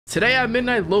Today at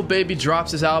midnight, Lil Baby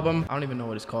drops his album. I don't even know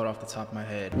what it's called off the top of my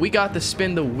head. We got to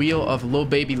spin the wheel of Lil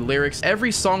Baby lyrics.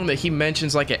 Every song that he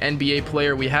mentions like an NBA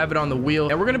player, we have it on the wheel.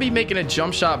 And we're going to be making a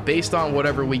jump shot based on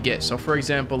whatever we get. So for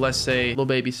example, let's say Lil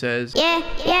Baby says,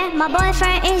 Yeah, my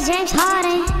boyfriend is James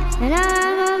Harden. And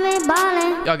I'm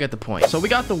ballin'. Y'all get the point. So we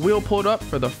got the wheel pulled up.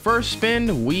 For the first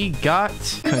spin, we got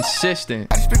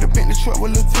consistent.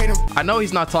 I know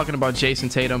he's not talking about Jason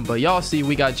Tatum, but y'all see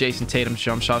we got Jason Tatum's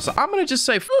jump shot. So I'm going to just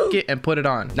say it and put it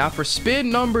on. Now for spin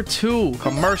number 2,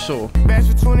 commercial.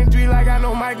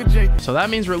 So that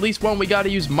means release 1, we got to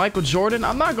use Michael Jordan.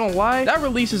 I'm not gonna lie, that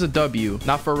release is a W.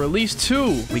 Now for release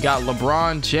 2, we got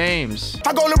LeBron James.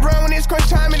 I go LeBron when it's crunch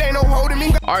time, it ain't no holding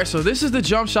me. All right, so this is the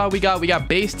jump shot we got. We got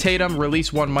base Tatum,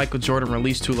 release 1 Michael Jordan,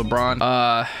 release 2 LeBron.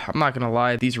 I'm not gonna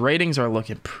lie, these ratings are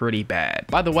looking pretty bad.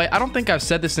 By the way, I don't think I've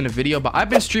said this in a video, but I've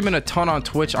been streaming a ton on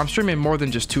Twitch. I'm streaming more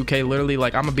than just 2K. Literally,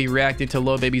 like, I'm gonna be reacting to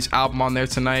Lil Baby's album on there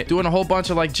tonight, doing a whole bunch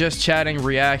of like just chatting,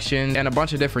 reaction, and a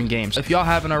bunch of different games. If y'all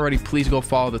haven't already, please go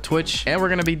follow the Twitch, and we're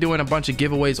gonna be doing a bunch of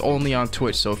giveaways only on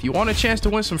Twitch. So if you want a chance to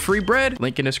win some free bread,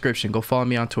 link in the description. Go follow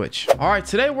me on Twitch. All right,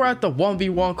 today we're at the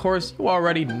 1v1 course. You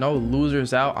already know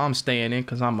losers out. I'm staying in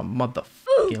because I'm a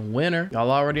motherfucking winner. Y'all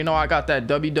already know I got that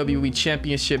WWE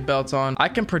championship belt on. I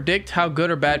can predict how good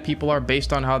or bad people are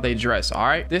based on how they dress. All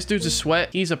right, this dude's a sweat.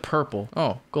 He's a purple.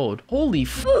 Oh, gold. Holy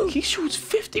fuck, he shoots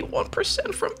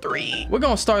 51% from 3. We're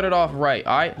gonna start it off right.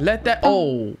 All right, let that.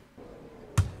 Oh,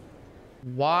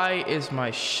 why is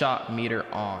my shot meter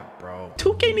on, bro?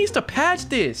 2K needs to patch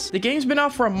this. The game's been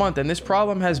out for a month and this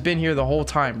problem has been here the whole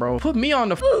time, bro. Put me on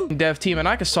the dev team and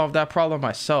I can solve that problem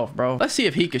myself, bro. Let's see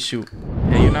if he can shoot.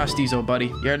 Hey, you're not Steezo,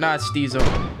 buddy. You're not Steezo.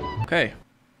 Okay,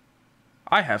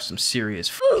 I have some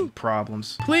serious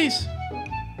problems. Please,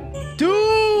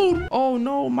 dude. Oh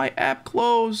no, my app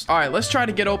closed. All right, let's try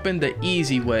to get open the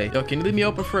easy way. Yo, can you leave me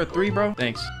open for a 3, bro?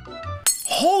 Thanks.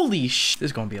 Holy sh, this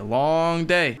is gonna be a long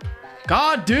day.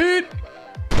 God, dude.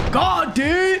 God,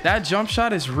 dude. That jump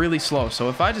shot is really slow. So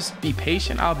if I just be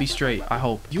patient, I'll be straight. I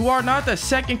hope. You are not the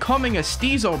second coming of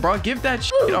Steezo, bro. Give that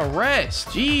shit a rest.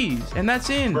 Jeez. And that's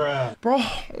in. Bruh. Bro.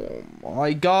 Oh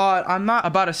my God. I'm not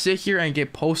about to sit here and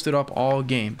get posted up all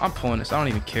game. I'm pulling this. I don't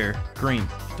even care. Green.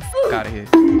 Get the fuck out of here.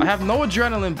 I have no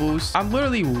adrenaline boost. I'm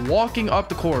literally walking up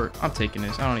the court. I'm taking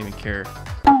this. I don't even care.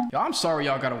 Yo, I'm sorry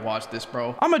y'all gotta watch this,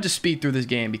 bro. I'm gonna just speed through this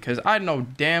game because I know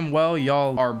damn well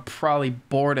y'all are probably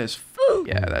bored as f.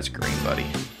 Yeah, that's green, buddy.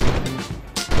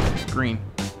 Green.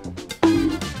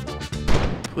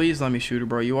 Please let me shoot it,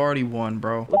 bro. You already won,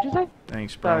 bro. What'd you say?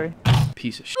 Thanks, bro. Sorry.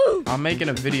 Piece of shit. I'm making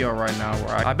a video right now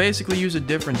where I basically use a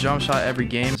different jump shot every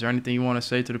game. Is there anything you want to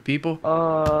say to the people?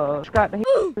 Scott,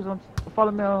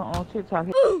 follow me on TikTok.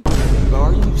 Bro,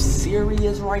 are you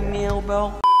serious right now,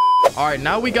 bro? All right,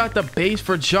 now we got the base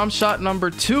for jump shot number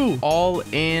 2, all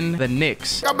in the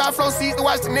Knicks. I buy flow seats to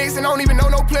watch the Knicks and I don't even know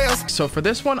no players. So for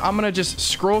this one, I'm gonna just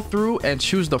scroll through and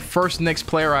choose the first Knicks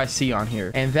player I see on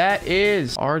here, and that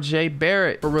is RJ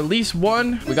Barrett. For release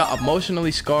 1, we got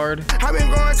emotionally scarred. I've been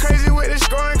going crazy with this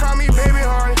scoring, call me baby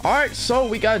Harden. All right, so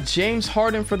we got James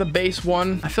Harden for the base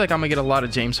 1. I feel like I'm gonna get a lot of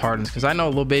James Hardens because I know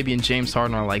Lil Baby and James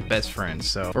Harden are like best friends.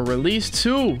 So for release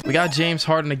 2, we got James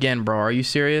Harden again, bro. Are you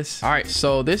serious? All right,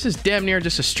 so this is damn near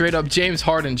just a straight up James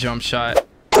Harden jump shot.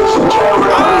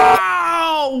 Ow!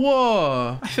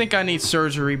 I think I need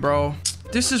surgery, bro.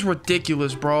 This is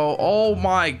ridiculous, bro. Oh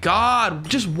my God.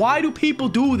 Just why do people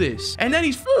do this? And then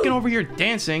he's fucking over here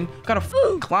dancing. Got a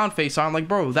fucking clown face on. Like,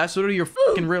 bro, that's literally your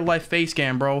fucking real life face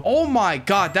cam, bro. Oh my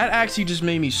God. That actually just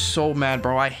made me so mad,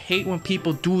 bro. I hate when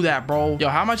people do that, bro. Yo,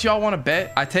 how much y'all want to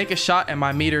bet I take a shot and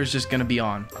my meter is just gonna be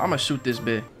on? I'm gonna shoot this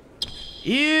bit.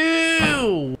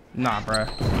 Ew. Nah, bro.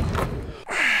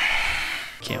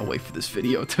 Can't wait for this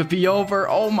video to be over.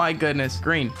 Oh my goodness.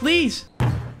 Green, please.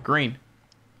 Green.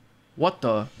 What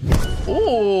the?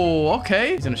 Oh,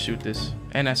 okay. He's gonna shoot this.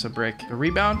 And that's a brick. The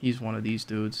rebound, he's one of these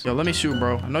dudes. Yo, let me shoot,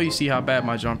 bro. I know you see how bad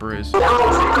my jumper is. Bro,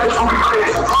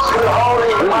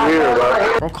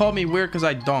 call me weird because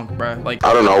I dunk, bro. Like,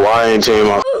 I don't know why I ain't changing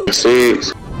my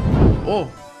seats.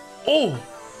 Oh. Oh.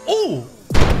 Oh.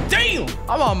 Damn.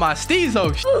 I'm on my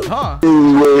Steezo shit, huh?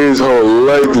 His whole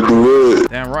life to do it.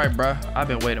 Damn right, bro. I've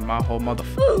been waiting my whole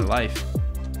motherfucking life.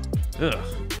 Ugh.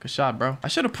 Good shot, bro. I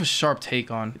should have put sharp take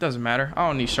on. It doesn't matter. I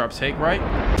don't need sharp take, right?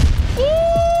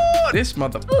 Ooh, this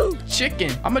mother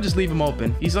chicken. I'm gonna just leave him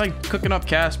open. He's like cooking up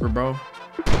Casper, bro.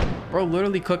 Bro,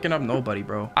 literally cooking up nobody,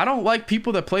 bro. I don't like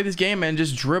people that play this game and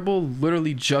just dribble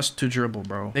literally just to dribble,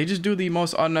 bro. They just do the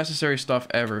most unnecessary stuff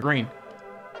ever. Green.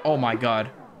 Oh my God.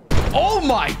 Oh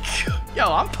my God. Yo,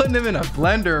 I'm putting him in a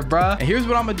blender, bro. And here's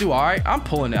what I'm gonna do, all right? I'm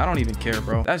pulling it. I don't even care,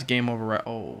 bro. That's game over, right?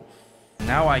 Oh.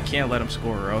 Now I can't let him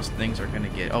score or else things are gonna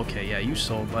get... Okay, yeah, you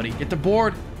sold, buddy. Get the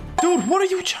board. Dude, what are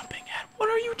you jumping at? What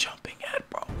are you jumping at,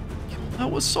 bro? Yo,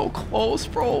 that was so close,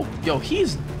 bro. Yo,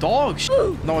 he's dog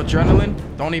shit. No adrenaline.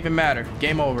 Don't even matter.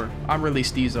 Game over. I'm really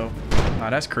Steezo. Nah,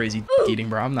 that's crazy eating,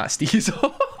 bro. I'm not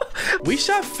Steezo. We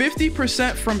shot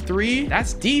 50% from 3.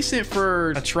 That's decent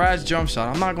for a trash jump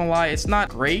shot. I'm not gonna lie, it's not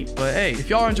great, but hey, if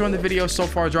y'all are enjoying the video so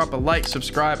far, drop a like,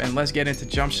 subscribe, and let's get into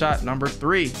jump shot number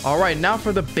 3. All right, now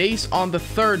for the bass on the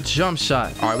 3rd jump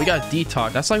shot. All right, we got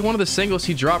Detox. That's like one of the singles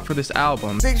he dropped for this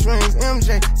album. 6 rings,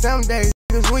 MJ, some days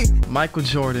week. Michael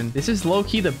Jordan. This is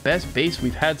low-key the best bass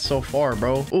we've had so far,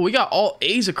 bro. Oh, we got all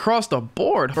A's across the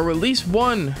board. For release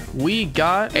 1, we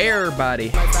got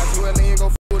everybody.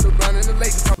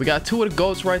 We got 2 of the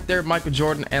GOATs right there, Michael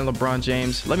Jordan and LeBron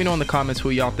James. Let me know in the comments who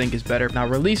y'all think is better. Now,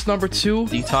 release number 2,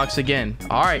 Detox again.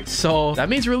 All right, so that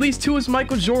means release 2 is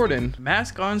Michael Jordan.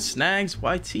 Mask on Snags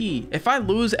YT. If I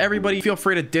lose, everybody feel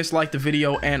free to dislike the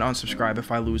video and unsubscribe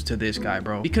if I lose to this guy,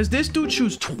 bro. Because this dude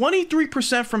shoots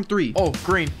 23% from 3. Oh,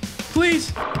 green.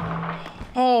 Please.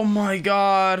 Oh my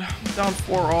god. I'm down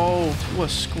 4-0 to a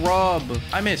scrub.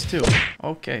 I missed too.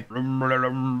 Okay.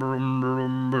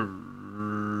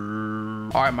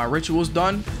 All right, my ritual's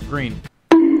done. Green.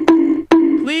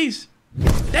 Please.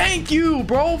 Thank you,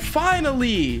 bro.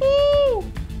 Finally. Ooh.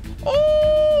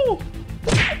 Ooh.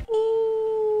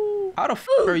 Ooh. How the f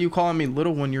are you calling me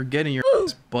little when you're getting your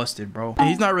ass busted, bro?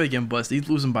 He's not really getting busted. He's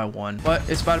losing by 1. But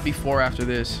it's about to be 4 after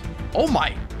this. Oh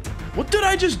my. What did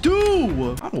I just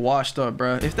do? I'm washed up,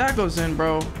 bro. If that goes in,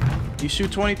 bro, you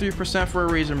shoot 23% for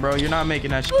a reason, bro. You're not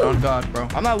making that shit on God, bro.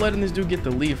 I'm not letting this dude get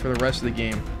the lead for the rest of the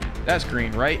game. That's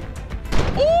green, right?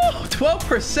 Oh,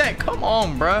 12%. Come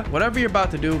on, bruh. Whatever you're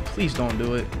about to do, please don't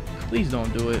do it. Please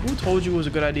don't do it. Who told you it was a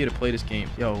good idea to play this game?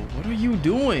 Yo, what are you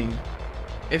doing?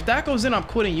 If that goes in, I'm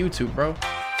quitting YouTube, bro.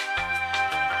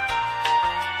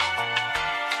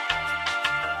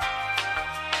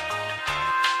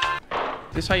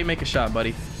 This is how you make a shot,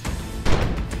 buddy.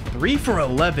 3 for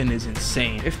 11 is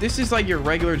insane. If this is like your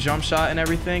regular jump shot and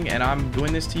everything, and I'm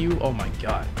doing this to you, oh my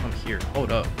god. Come here.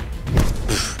 Hold up.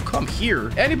 Come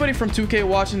here. Anybody from 2K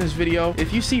watching this video,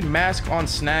 if you see Mask on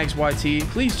Snags YT,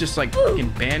 please just like fucking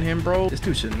ban him, bro. This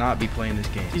dude should not be playing this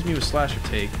game. Sees me with slasher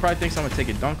take. Probably thinks I'm gonna take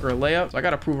a dunk or a layup, so I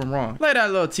gotta prove him wrong. Play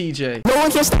that little TJ. No one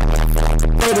can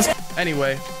stop.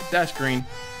 Anyway, that's green.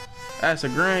 That's a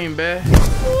green, bet. Ooh,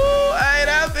 hey,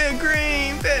 that been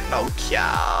green, bet no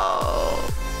cow.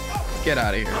 Get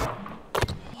out of here.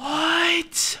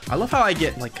 What? I love how I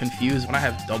get like confused when I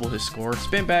have double his score.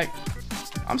 Spin back.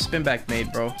 I'm spin back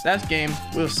made, bro. That's game.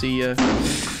 We'll see ya.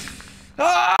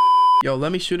 Ah! Yo,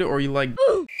 let me shoot it or you like...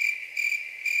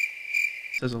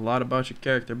 Says a lot about your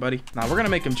character, buddy. Nah, we're gonna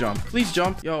make him jump. Please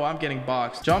jump. Yo, I'm getting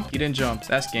boxed. Jump. He didn't jump.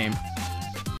 That's game.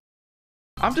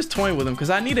 I'm just toying with him because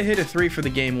I need to hit a 3 for the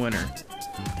game winner.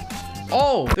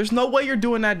 Oh, there's no way you're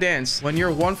doing that dance when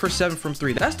you're 1 for 7 from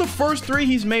 3. That's the first 3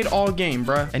 he's made all game,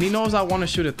 bruh. And he knows I want to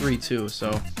shoot a 3 too,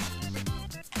 so...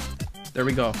 There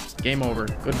we go. Game over.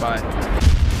 Goodbye.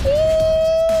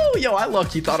 Ooh, yo, I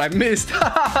lucky thought I missed.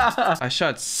 I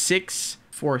shot 6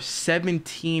 for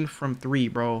 17 from 3,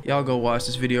 bro. Y'all go watch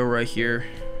this video right here.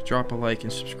 Drop a like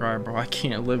and subscribe, bro. I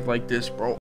can't live like this, bro.